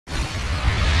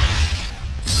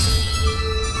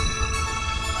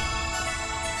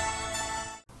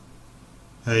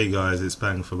Hey guys, it's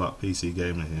Bang for Buck PC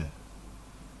Gamer here.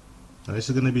 Now this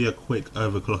is going to be a quick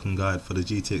overclocking guide for the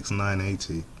GTX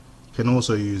 980. You can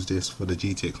also use this for the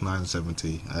GTX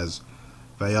 970 as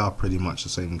they are pretty much the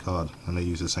same card and they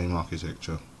use the same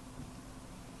architecture.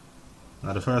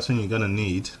 Now the first thing you're going to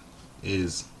need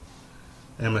is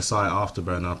MSI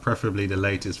Afterburner, preferably the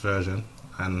latest version,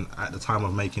 and at the time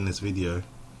of making this video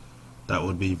that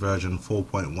would be version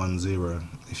 4.10.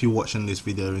 If you're watching this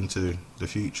video into the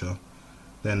future,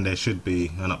 then there should be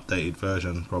an updated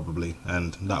version probably,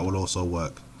 and that will also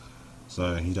work,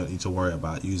 so you don't need to worry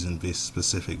about using this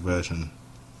specific version.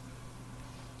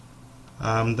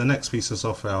 The next piece of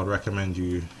software I would recommend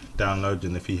you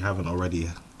downloading if you haven't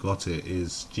already got it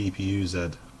is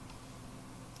GPU-Z.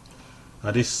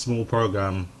 This small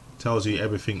program tells you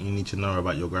everything you need to know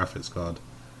about your graphics card,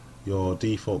 your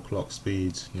default clock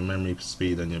speed, your memory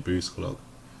speed and your boost clock,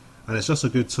 and it's just a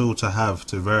good tool to have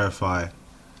to verify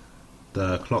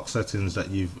the clock settings that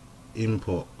you've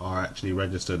input are actually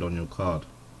registered on your card.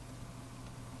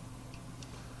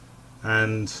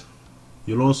 And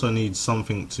you'll also need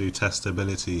something to test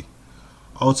stability.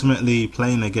 Ultimately,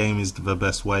 playing a game is the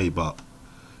best way, but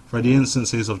for the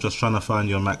instances of just trying to find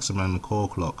your maximum core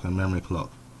clock and memory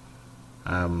clock,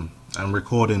 and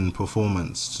recording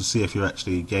performance to see if you're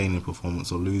actually gaining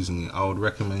performance or losing it, I would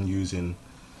recommend using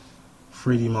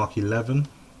 3D Mark 11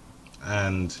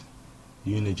 and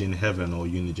Unigine Heaven or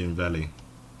Unigine Valley.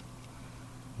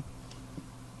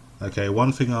 Okay,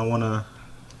 one thing I want to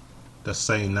just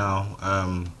say now,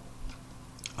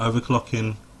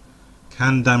 overclocking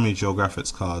can damage your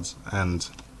graphics cards, and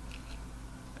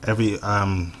every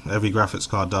graphics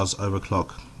card does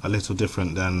overclock a little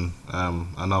different than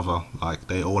another. Like,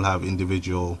 they all have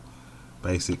individual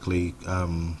basically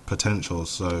potentials,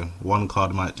 so one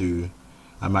card might do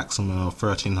a maximum of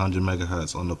 1300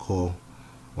 megahertz on the core,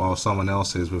 while someone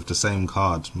else's with the same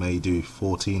card may do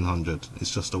 1400.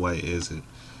 It's just the way it is.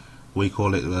 We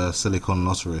call it the silicon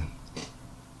lottery.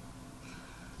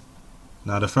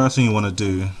 Now the first thing you want to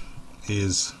do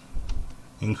is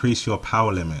increase your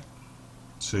power limit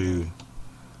to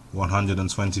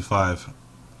 125%.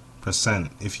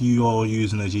 If you are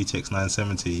using a GTX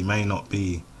 970, it may not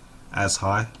be as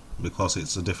high because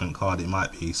it's a different card. It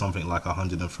might be something like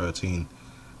 113.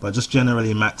 But just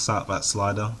generally max out that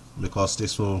slider, because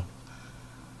this will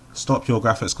stop your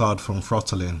graphics card from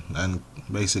throttling and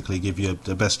basically give you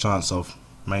the best chance of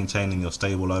maintaining your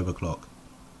stable overclock.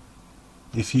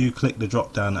 If you click the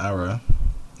drop down arrow,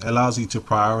 it allows you to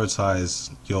prioritize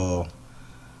your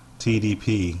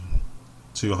TDP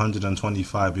to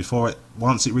 125.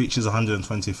 Once it reaches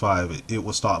 125, it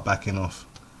will start backing off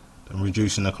and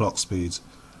reducing the clock speeds.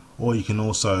 Or you can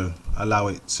also allow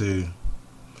it to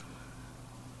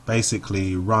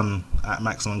basically run at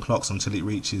maximum clocks until it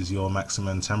reaches your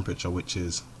maximum temperature, which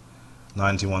is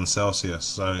 91 Celsius.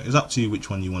 So it's up to you which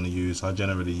one you want to use. I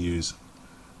generally use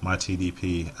my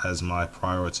TDP as my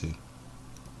priority.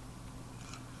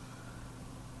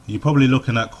 You're probably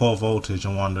looking at core voltage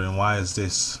and wondering, why is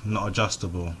this not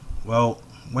adjustable? Well,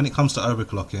 when it comes to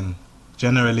overclocking,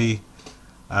 generally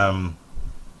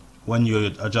when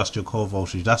you adjust your core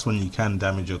voltage, that's when you can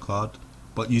damage your card.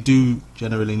 But you do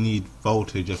generally need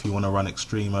voltage if you want to run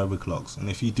extreme overclocks, and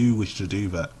if you do wish to do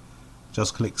that,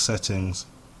 just click settings,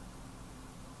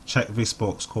 check this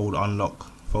box called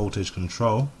unlock voltage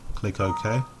control, click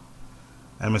OK.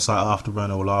 MSI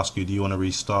Afterburner will ask you, do you want to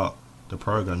restart the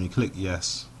program? You click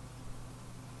yes,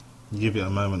 you give it a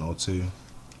moment or two,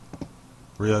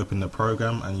 reopen the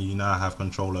program, and you now have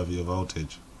control over your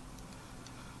voltage.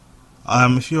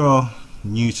 If you're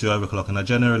new to overclocking, I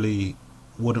generally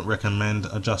wouldn't recommend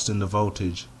adjusting the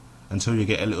voltage until you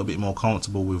get a little bit more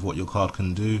comfortable with what your card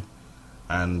can do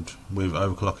and with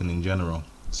overclocking in general.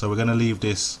 So we're going to leave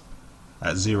this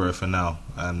at 0 for now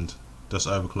and just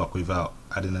overclock without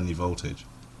adding any voltage.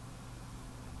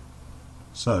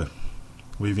 So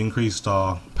we've increased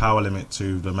our power limit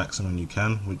to the maximum you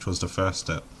can, which was the first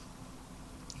step.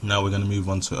 Now we're going to move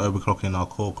on to overclocking our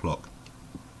core clock.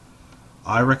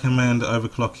 I recommend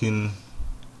overclocking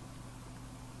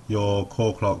your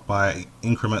core clock by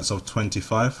increments of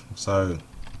 25. So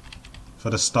for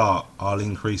the start, I'll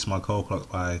increase my core clock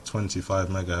by 25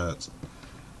 megahertz.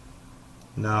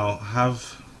 Now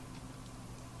have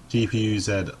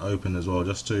GPU-Z open as well,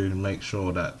 just to make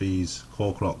sure that these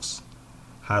core clocks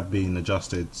have been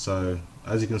adjusted. So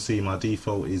as you can see, my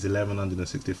default is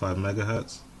 1165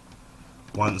 megahertz.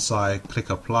 Once I click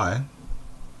apply,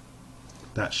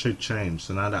 that should change.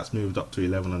 So now that's moved up to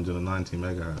 1190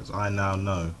 megahertz. I now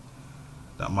know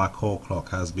that my core clock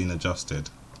has been adjusted.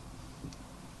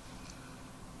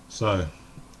 So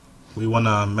we want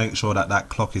to make sure that that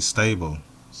clock is stable.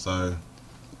 So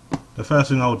the first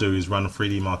thing I'll do is run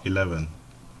 3D Mark 11.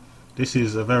 This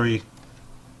is a very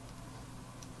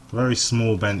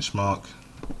small benchmark,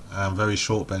 very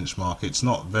short benchmark. It's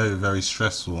not very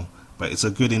stressful, but it's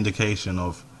a good indication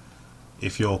of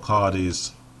if your card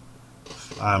is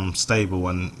stable,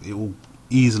 and it will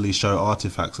easily show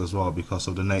artifacts as well because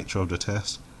of the nature of the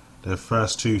test. The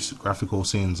first two graphical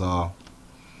scenes are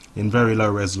in very low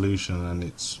resolution and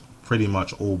it's pretty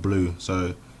much all blue,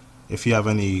 so if you have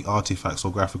any artifacts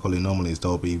or graphical anomalies,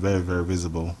 they'll be very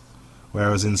visible,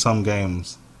 whereas in some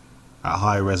games at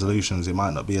high resolutions it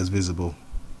might not be as visible,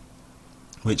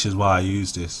 which is why I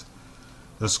use this.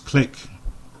 Just click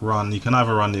run. You can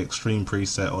either run the extreme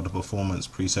preset or the performance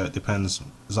preset, it depends,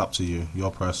 it's up to you,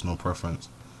 your personal preference.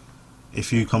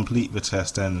 If you complete the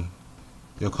test, then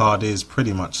your card is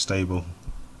pretty much stable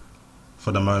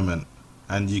for the moment,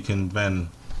 and you can then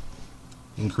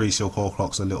increase your core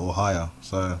clocks a little higher.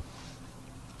 So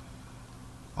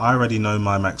I already know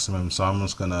my maximum, so I'm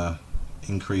just gonna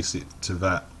increase it to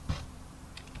that,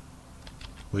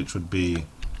 which would be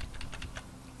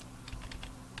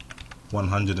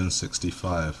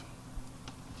 165.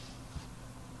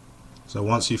 So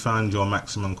once you find your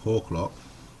maximum core clock,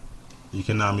 you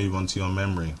can now move on to your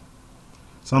memory.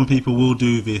 Some people will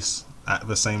do this at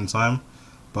the same time,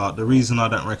 but the reason I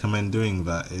don't recommend doing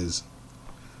that is,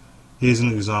 here's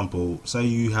an example. Say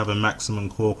you have a maximum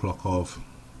core clock of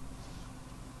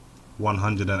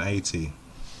 180,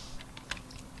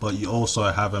 but you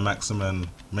also have a maximum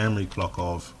memory clock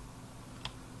of,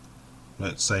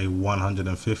 let's say,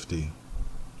 150.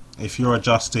 If you're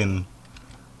adjusting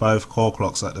both core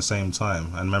clocks at the same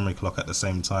time and memory clock at the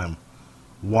same time,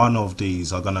 one of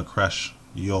these are going to crash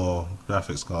your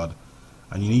graphics card,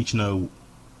 and you need to know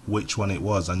which one it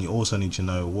was, and you also need to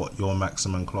know what your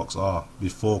maximum clocks are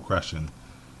before crashing.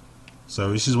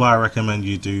 So this is why I recommend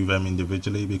you do them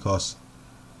individually, because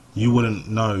you wouldn't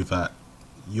know that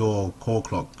your core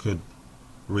clock could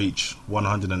reach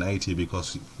 180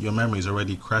 because your memory is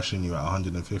already crashing you at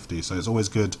 150. So it's always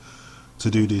good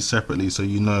to do these separately so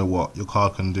you know what your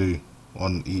card can do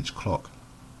on each clock.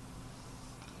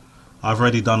 I've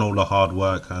already done all the hard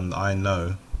work and I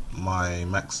know my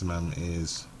maximum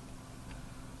is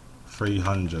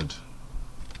 300.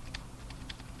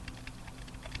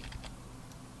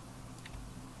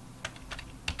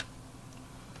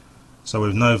 So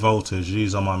with no voltage,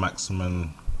 these are my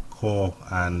maximum core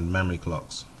and memory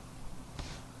clocks.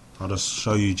 I'll just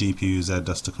show you GPU Z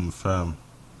just to confirm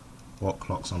what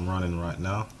clocks I'm running right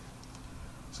now.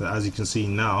 So as you can see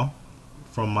now,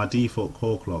 from my default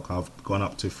core clock, I've gone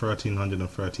up to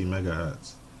 1330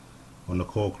 megahertz on the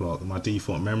core clock. My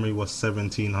default memory was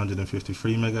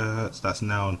 1753 megahertz. That's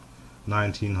now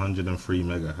 1903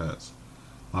 megahertz.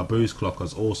 My boost clock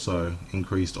has also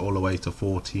increased all the way to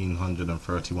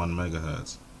 1431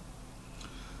 megahertz.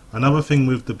 Another thing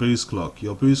with the boost clock,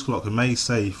 your boost clock may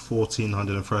say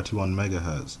 1431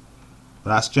 megahertz,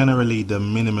 but that's generally the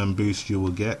minimum boost you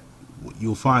will get.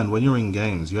 You'll find when you're in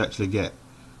games, you actually get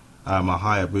a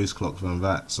higher boost clock than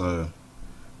that, so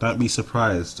don't be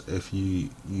surprised if you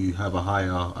have a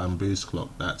higher boost clock.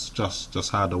 That's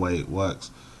just how the way it works.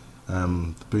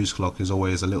 The boost clock is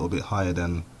always a little bit higher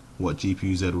than what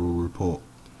GPU Z will report.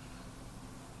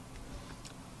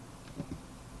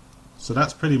 So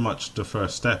that's pretty much the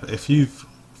first step. If you've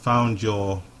found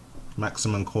your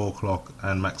maximum core clock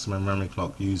and maximum memory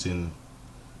clock using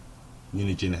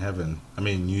Unigine Heaven,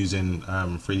 using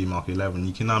 3D Mark 11,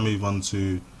 you can now move on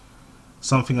to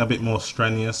something a bit more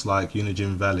strenuous like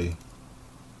Unigine Valley.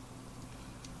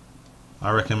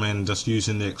 I recommend just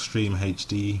using the Extreme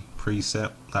HD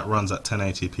preset that runs at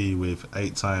 1080p with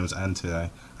 8 times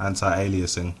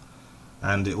anti-aliasing,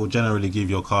 and it will generally give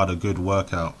your card a good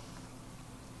workout.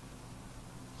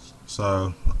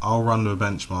 So I'll run the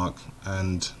benchmark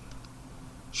and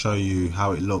show you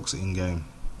how it looks in game.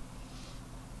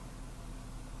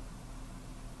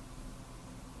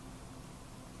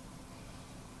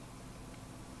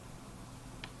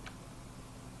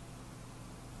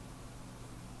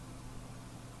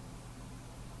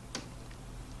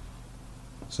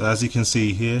 So as you can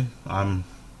see here, I'm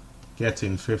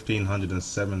getting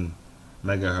 1507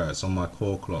 megahertz on my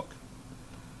core clock,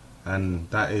 and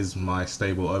that is my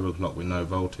stable overclock with no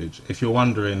voltage. If you're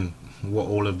wondering what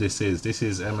all of this is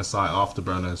MSI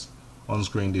Afterburner's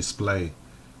on-screen display.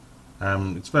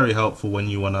 It's very helpful when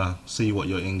you want to see what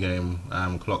your in-game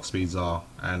clock speeds are,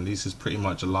 and this is pretty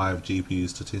much a live GPU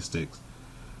statistics.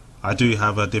 I do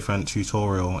have a different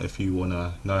tutorial if you want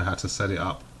to know how to set it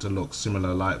up to look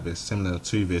similar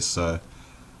to this, so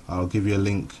I'll give you a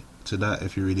link to that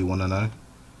if you really want to know.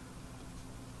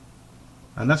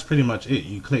 And that's pretty much it.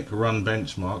 You click run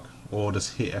benchmark or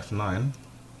just hit F9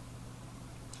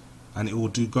 and it will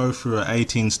go through an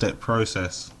 18-step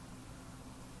process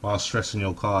while stressing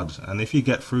your card, and if you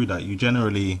get through that, you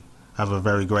generally have a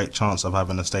very great chance of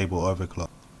having a stable overclock.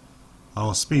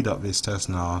 I'll speed up this test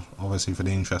now, obviously for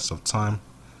the interest of time,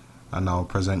 and I'll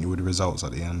present you with the results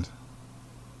at the end.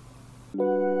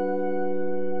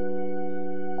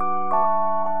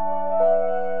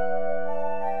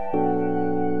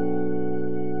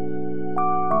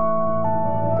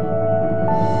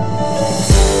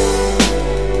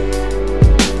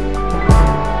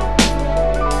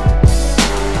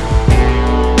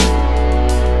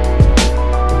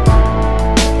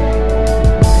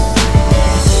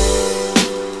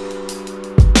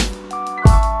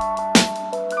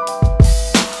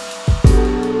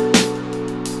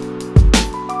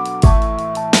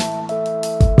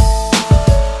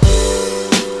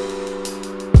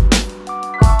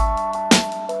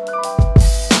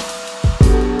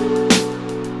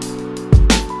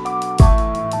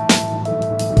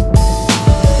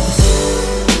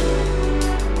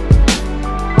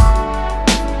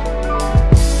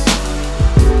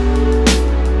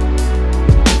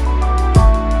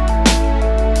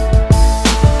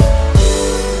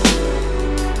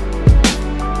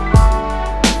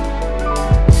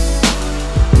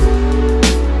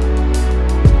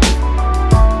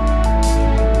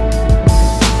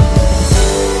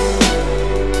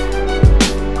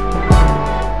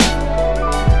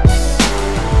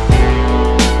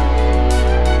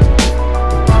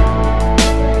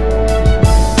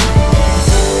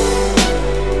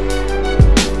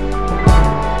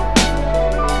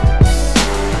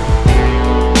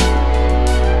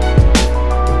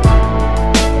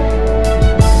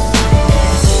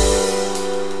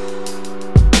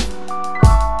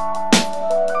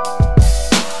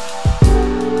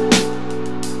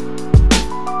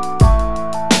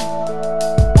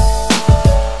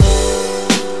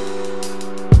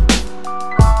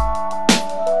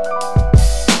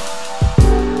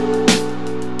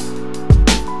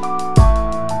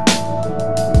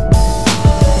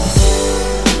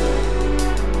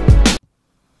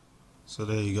 So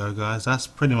there you go guys, that's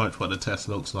pretty much what the test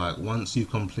looks like. Once you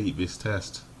complete this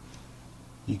test,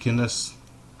 you can just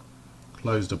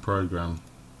close the program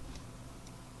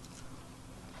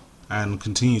and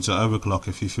continue to overclock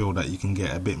if you feel that you can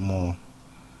get a bit more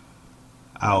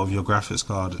out of your graphics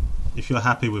card. If you're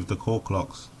happy with the core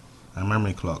clocks and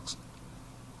memory clocks,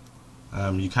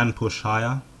 you can push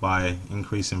higher by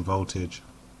increasing voltage.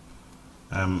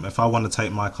 If I want to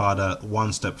take my card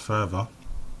one step further,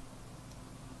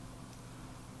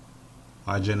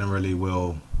 I generally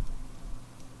will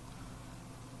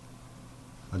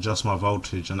adjust my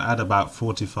voltage and add about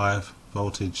 45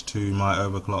 voltage to my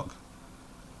overclock.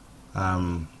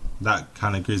 That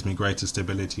kind of gives me greater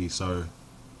stability, so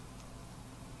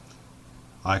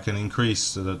I can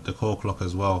increase the core clock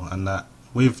as well, and that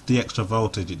with the extra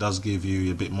voltage it does give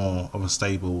you a bit more of a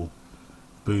stable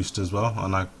boost as well,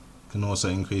 and I can also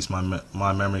increase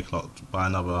my memory clock by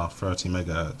another 30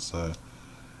 megahertz. So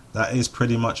that is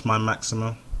pretty much my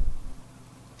maximum.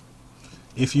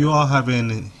 If you are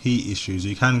having heat issues,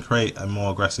 you can create a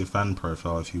more aggressive fan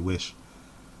profile if you wish.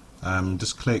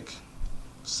 Just click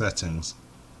settings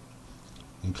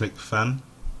and click fan,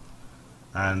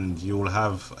 and you'll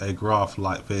have a graph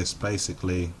like this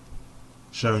basically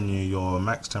showing you your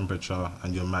max temperature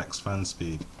and your max fan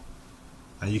speed,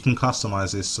 and you can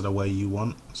customize this to the way you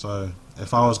want. So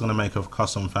if I was going to make a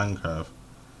custom fan curve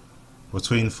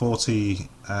between 40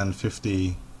 and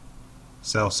 50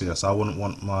 Celsius, I wouldn't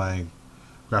want my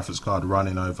graphics card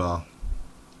running over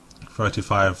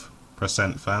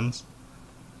 35% fans,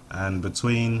 and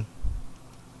between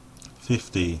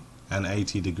 50 and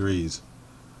 80 degrees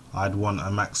I'd want a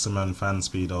maximum fan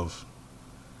speed of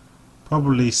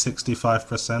probably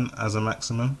 65% as a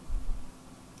maximum.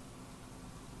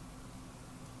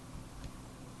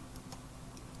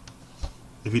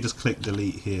 If you just click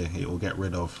delete here, it will get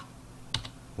rid of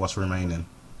what's remaining,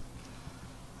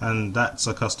 and that's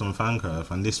a custom fan curve,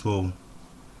 and this will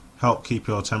help keep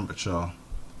your temperature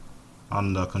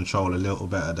under control a little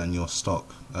better than your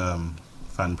stock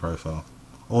fan profile.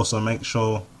 Also make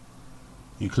sure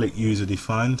you click user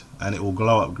defined and it will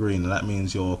glow up green, and that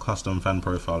means your custom fan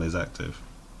profile is active.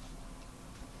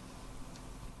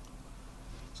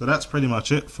 So that's pretty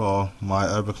much it for my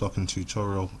overclocking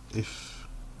tutorial. If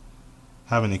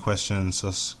you have any questions,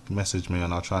 just message me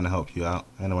and I'll try and help you out.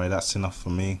 Anyway, that's enough for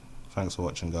me. Thanks for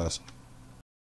watching guys.